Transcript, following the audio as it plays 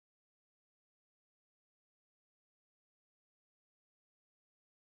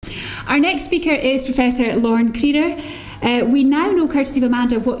Our next speaker is Professor Lorne Crerar. We now know, courtesy of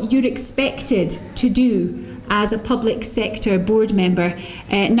Amanda, what you're expected to do as a public sector board member.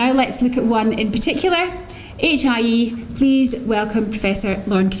 Now let's look at one in particular, HIE. Please welcome Professor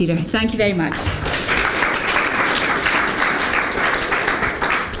Lorne Crerar. Thank you very much.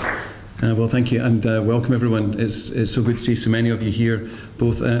 Well, thank you, and welcome everyone. It's so good to see so many of you here,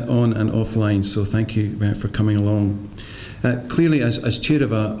 both on and offline, so thank you for coming along. Clearly, as chair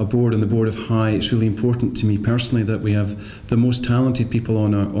of a board and the board of HIE, it's really important to me personally that we have the most talented people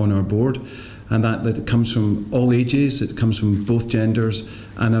on our board, and that it comes from all ages, it comes from both genders,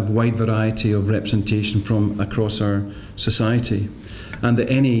 and a wide variety of representation from across our society. And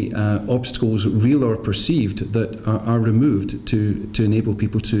that any obstacles, real or perceived, that are removed to enable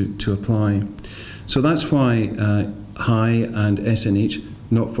people to apply. So that's why HIE and SNH,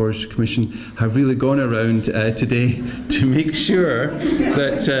 Not Forestry Commission, have really gone around today to make sure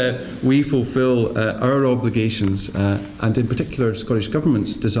that we fulfil our obligations, and in particular Scottish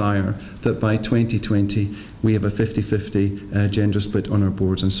Government's desire that by 2020 we have a 50-50 gender split on our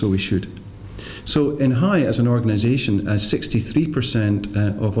boards, and so we should. So in HIE as an organisation,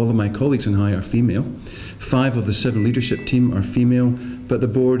 63% of all of my colleagues in HIE are female. 5 of the 7 leadership team are female, but the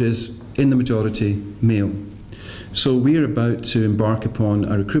board is in the majority male. So we are about to embark upon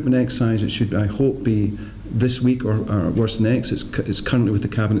a recruitment exercise. It should, I hope, be this week or worse next. It's currently with the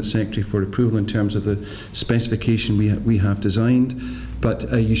Cabinet Secretary for approval in terms of the specification we have designed,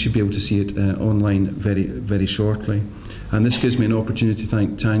 but you should be able to see it online very, very shortly. And this gives me an opportunity to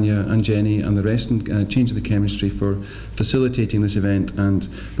thank Tanya and Jenny and the rest in Change the Chemistry for facilitating this event, and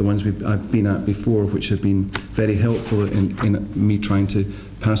the ones I've been at before, which have been very helpful in me trying to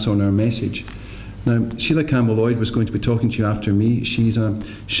pass on our message. Now, Sheila Campbell-Lloyd was going to be talking to you after me. She's a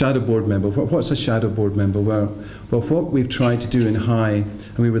shadow board member. What's a shadow board member? Well, what we've tried to do in HIE,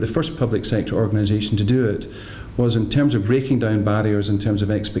 and we were the first public sector organisation to do it, was in terms of breaking down barriers in terms of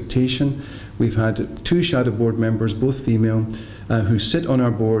expectation. We've had 2 shadow board members, both female, who sit on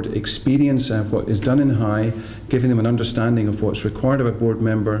our board, experience what is done in HIE, giving them an understanding of what's required of a board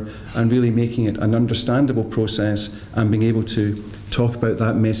member, and really making it an understandable process and being able to talk about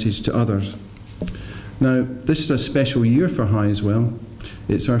that message to others. Now, this is a special year for HIE as well.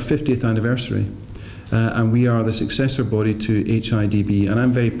 It's our 50th anniversary. And we are the successor body to HIDB, and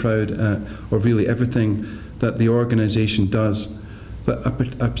I'm very proud of really everything that the organisation does. But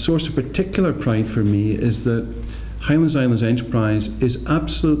a source of particular pride for me is that Highlands and Islands Enterprise is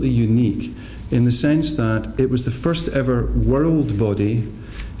absolutely unique in the sense that it was the first ever world body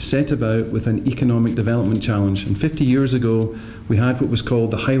set about with an economic development challenge. And 50 years ago, we had what was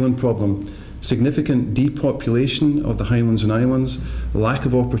called the Highland problem. Significant depopulation of the Highlands and Islands, lack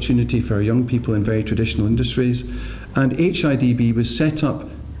of opportunity for our young people in very traditional industries, and HIDB was set up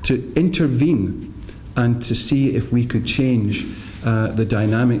to intervene and to see if we could change the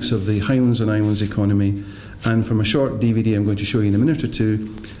dynamics of the Highlands and Islands economy. And from a short DVD I'm going to show you in a minute or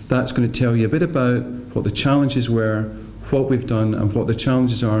two, that's going to tell you a bit about what the challenges were, what we've done, and what the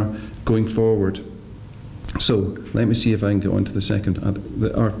challenges are going forward. So let me see if I can get on to the second.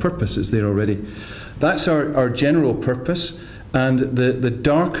 Our purpose is there already. That's our general purpose, and the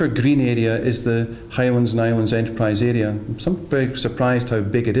darker green area is the Highlands and Islands Enterprise area. I'm very surprised how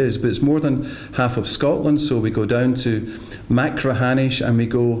big it is, but it's more than half of Scotland, so we go down to Machrihanish and we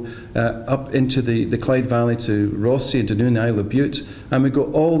go up into the Clyde Valley to Rothesay and Dunoon, Isle of Bute, and we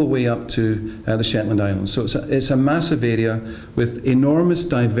go all the way up to the Shetland Islands. So it's a massive area with enormous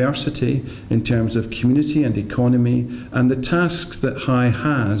diversity in terms of community and economy, and the tasks that HIE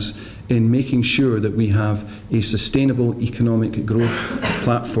has in making sure that we have a sustainable economic growth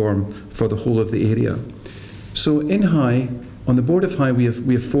platform for the whole of the area. So in HIE, on the board of HIE, we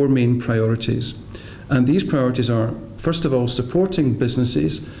have 4 main priorities. And these priorities are, first of all, supporting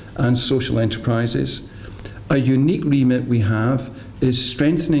businesses and social enterprises. A unique remit we have is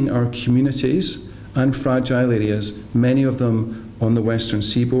strengthening our communities and fragile areas, many of them on the western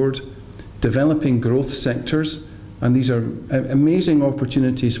seaboard, developing growth sectors. And these are amazing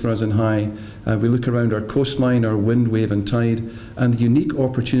opportunities for us in HIE. We look around our coastline, our wind, wave and tide, and the unique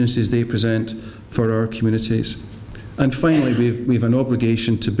opportunities they present for our communities. And finally, we've an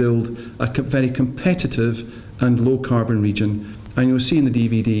obligation to build a very competitive and low carbon region. And you'll see in the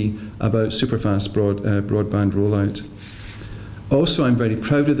DVD about superfast broadband rollout. Also, I'm very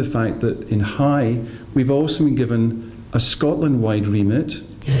proud of the fact that in HIE, we've also been given a Scotland-wide remit,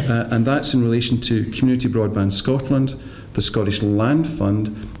 and that's in relation to Community Broadband Scotland, the Scottish Land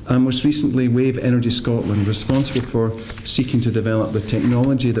Fund, and most recently Wave Energy Scotland, responsible for seeking to develop the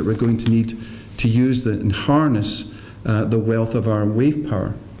technology that we're going to need to use and harness the wealth of our wave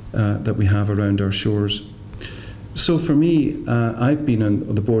power. that we have around our shores. So for me, I've been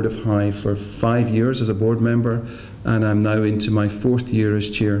on the board of HIDB for 5 years as a board member, and I'm now into my 4th year as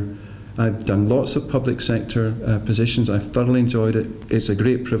chair. I've done lots of public sector positions. I've thoroughly enjoyed it. It's a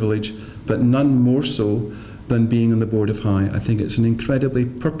great privilege, but none more so than being on the board of HIDB. I think it's an incredibly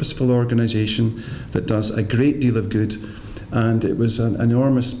purposeful organisation that does a great deal of good, and it was an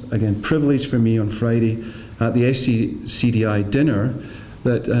enormous, again, privilege for me on Friday at the SCCDI dinner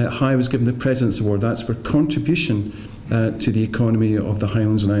that HIDB was given the President's Award. That's for contribution to the economy of the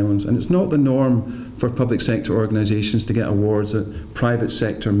Highlands and Islands. And it's not the norm for public sector organisations to get awards at private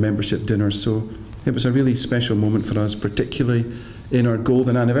sector membership dinners. So it was a really special moment for us, particularly in our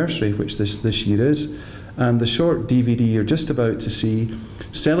golden anniversary, which this year is. And the short DVD you're just about to see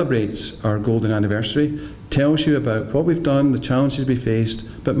celebrates our golden anniversary, tells you about what we've done, the challenges we faced,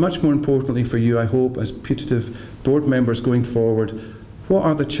 but much more importantly for you, I hope, as putative board members going forward, what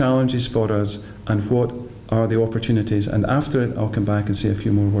are the challenges for us and what are the opportunities? And after it, I'll come back and say a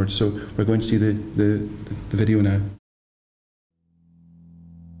few more words. So we're going to see the video now.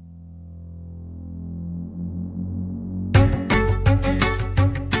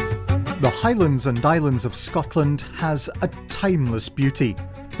 The Highlands and Islands of Scotland has a timeless beauty,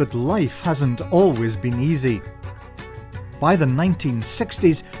 but life hasn't always been easy. By the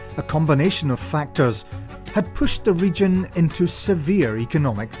 1960s, a combination of factors had pushed the region into severe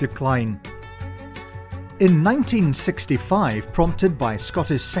economic decline. In 1965, prompted by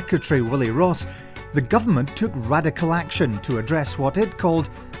Scottish Secretary Willie Ross, the government took radical action to address what it called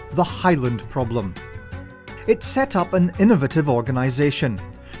the Highland problem. It set up an innovative organisation,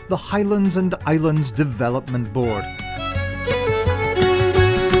 the Highlands and Islands Development Board.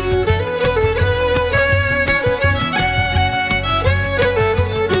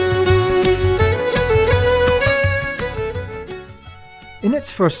 In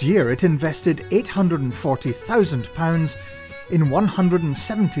its first year, it invested £840,000 in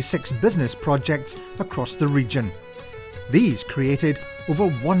 176 business projects across the region. These created over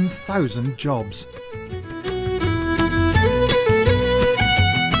 1,000 jobs.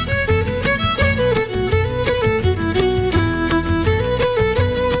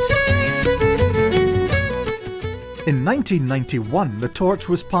 In 1991, the torch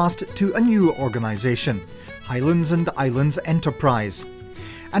was passed to a new organisation, Highlands and Islands Enterprise.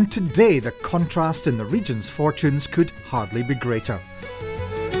 And today the contrast in the region's fortunes could hardly be greater.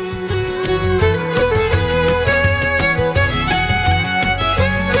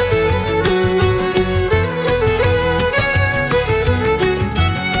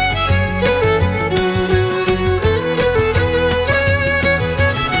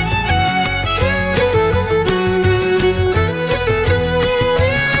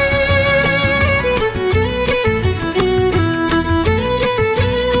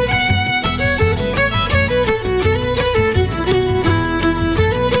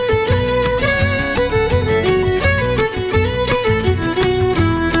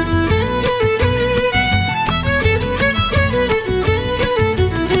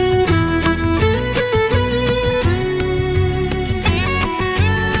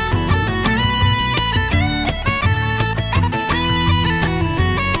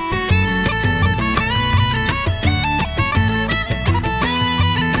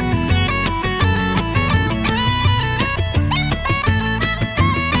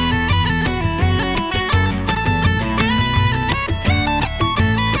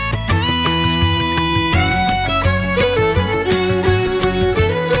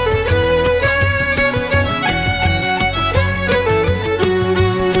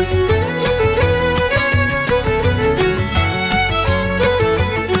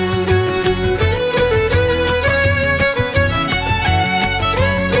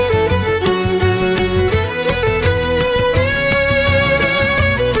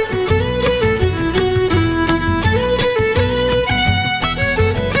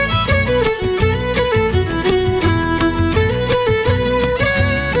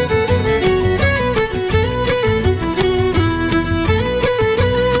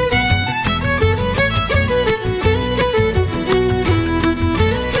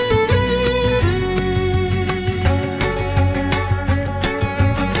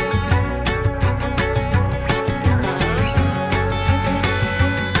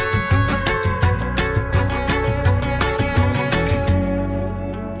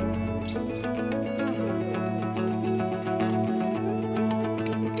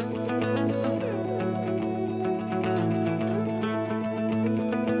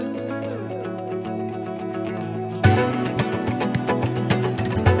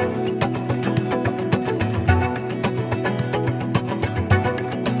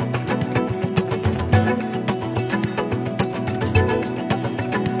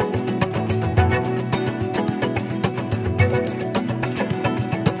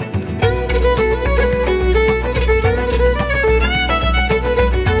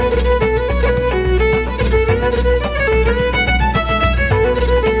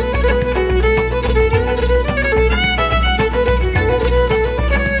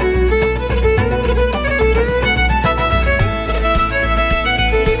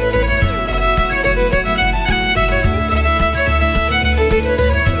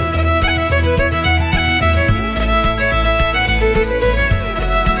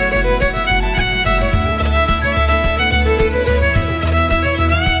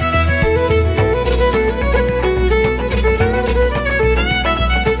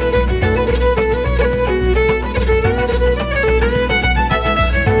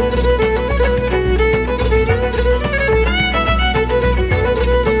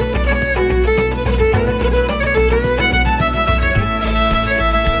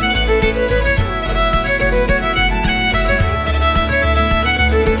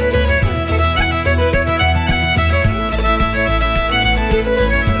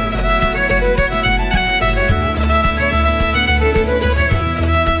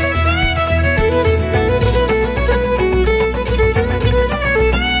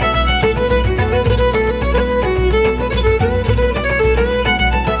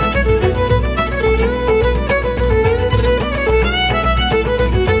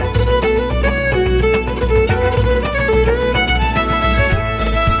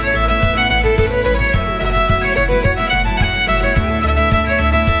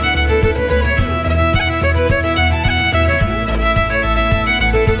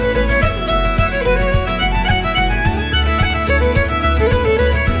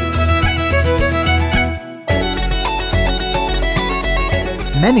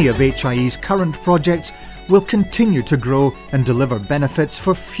 Many of HIE's current projects will continue to grow and deliver benefits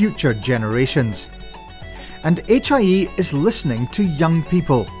for future generations. And HIE is listening to young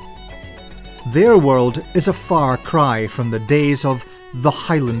people. Their world is a far cry from the days of the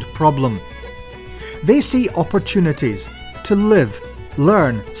Highland problem. They see opportunities to live,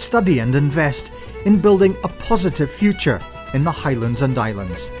 learn, study and invest in building a positive future in the Highlands and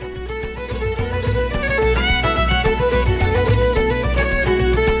Islands.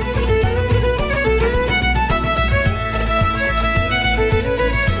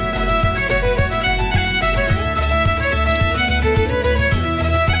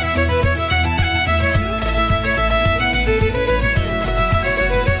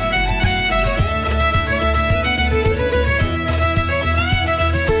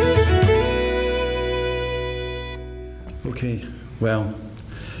 Okay, well,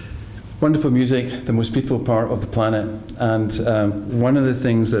 wonderful music, the most beautiful part of the planet, and one of the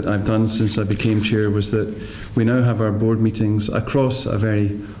things that I've done since I became chair was that we now have our board meetings across a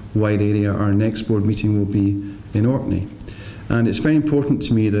very wide area. Our next board meeting will be in Orkney, and it's very important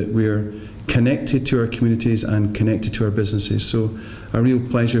to me that we're connected to our communities and connected to our businesses. So a real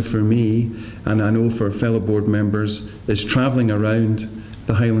pleasure for me, and I know for fellow board members, is travelling around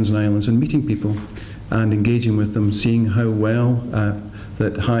the Highlands and Islands and meeting people and engaging with them, seeing how well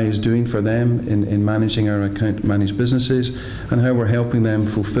that HI is doing for them in managing our account managed businesses, and how we're helping them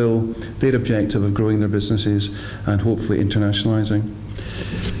fulfil their objective of growing their businesses and hopefully internationalising.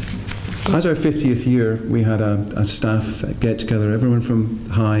 As our 50th year, we had a staff get together. Everyone from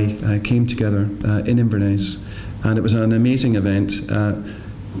HI came together in Inverness, and it was an amazing event.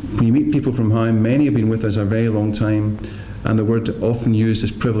 When you meet people from HI, many have been with us a very long time, and the word often used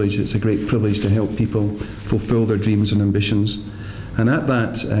is privilege. It's a great privilege to help people fulfil their dreams and ambitions. And at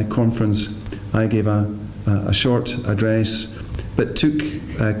that conference, I gave a short address, but took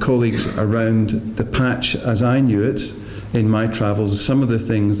colleagues around the patch as I knew it in my travels, some of the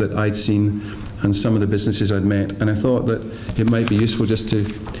things that I'd seen and some of the businesses I'd met. And I thought that it might be useful just to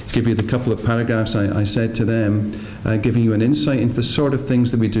give you the couple of paragraphs I said to them, giving you an insight into the sort of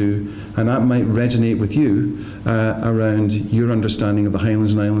things that we do, and that might resonate with you around your understanding of the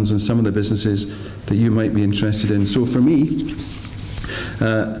Highlands and Islands and some of the businesses that you might be interested in. So for me,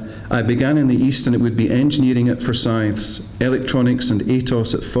 I began in the east, and it would be engineering at Forsyths, electronics and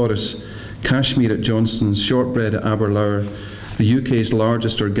ATOS at Forres, cashmere at Johnston's, shortbread at Aberlour, the UK's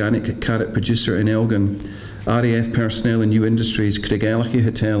largest organic carrot producer in Elgin, RAF personnel in new industries, Craigellachie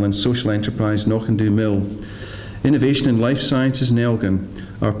Hotel and social enterprise Lochardil Mill, innovation in life sciences in Elgin,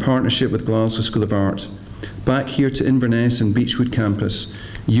 our partnership with Glasgow School of Art, back here to Inverness and Beechwood Campus,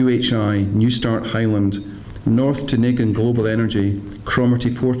 UHI, New Start Highland, north to Nigan Global Energy,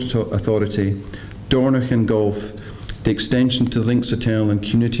 Cromarty Port Authority, Dornoch and Golf, the extension to the Links Hotel and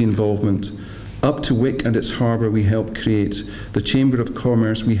community involvement, up to Wick and its harbour we helped create, the Chamber of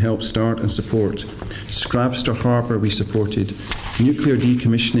Commerce we helped start and support, Scrabster Harbour we supported, nuclear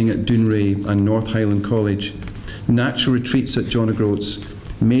decommissioning at Dounreay and North Highland College, natural retreats at John O'Groats,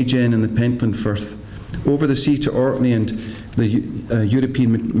 Maygen and the Pentland Firth, over the sea to Orkney and the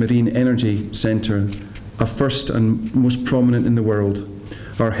European Marine Energy Centre, a first and most prominent in the world,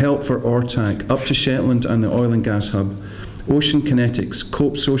 our help for ORTAC, up to Shetland and the oil and gas hub, Ocean Kinetics,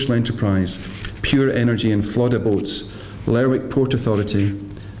 Cope Social Enterprise, Pure Energy and Flodda Boats, Lerwick Port Authority,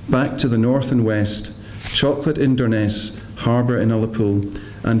 back to the north and west, Chocolate Inverness, Harbour in Ullapool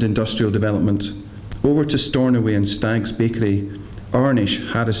and Industrial Development, over to Stornoway and Stag's Bakery,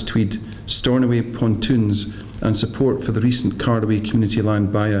 Arnish, Harris Tweed, Stornoway Pontoons and support for the recent Cardaway Community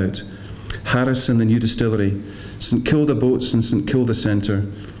Land buyout, Harris and the new distillery, St Kilda Boats and St Kilda Centre,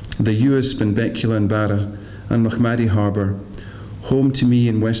 the US Benbecula and Barra, and Lochmaddy Harbour, home to me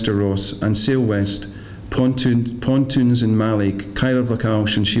in Wester Ross and Sail West, pontoons in Malig, Cairn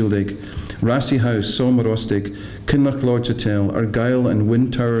Lacalsh and Shieldig, Rassy House, Solmarostig, Kinloch Lodge Hotel, Argyll and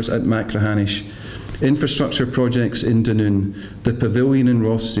Wind Towers at Macrahanish, infrastructure projects in Dunoon, the Pavilion in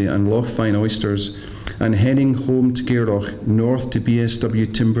Rothsay and Lochfine Oysters, and heading home to Gairloch, north to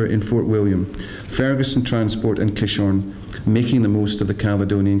BSW Timber in Fort William, Ferguson Transport and Kishorn, making the most of the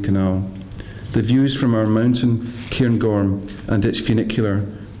Caledonian Canal. The views from our mountain, Cairngorm and its funicular,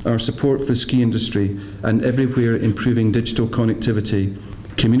 our support for the ski industry and everywhere improving digital connectivity,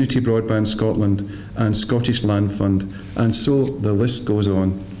 Community Broadband Scotland and Scottish Land Fund, and so the list goes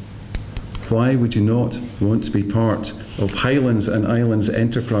on. Why would you not want to be part of Highlands and Islands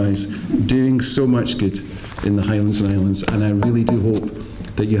Enterprise doing so much good in the Highlands and Islands? And I really do hope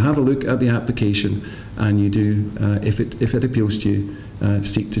that you have a look at the application and you do, if it appeals to you,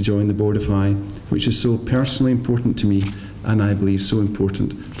 seek to join the Board of HI, which is so personally important to me and I believe so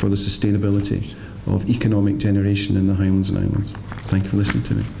important for the sustainability of economic generation in the Highlands and Islands. Thank you for listening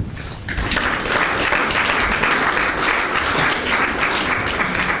to me.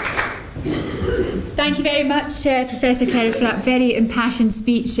 Thank you very much, Professor Crerar, for that very impassioned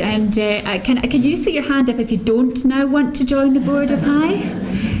speech. And can you just put your hand up if you don't now want to join the board of High?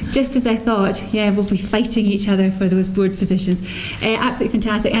 Just as I thought, yeah, we'll be fighting each other for those board positions. Absolutely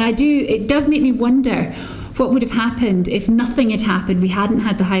fantastic. And it does make me wonder what would have happened if nothing had happened. We hadn't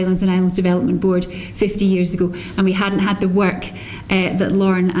had the Highlands and Islands Development Board 50 years ago, and we hadn't had the work that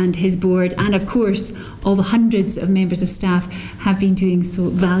Lorne and his board, and of course all the hundreds of members of staff, have been doing so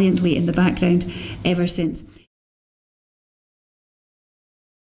valiantly in the background ever since.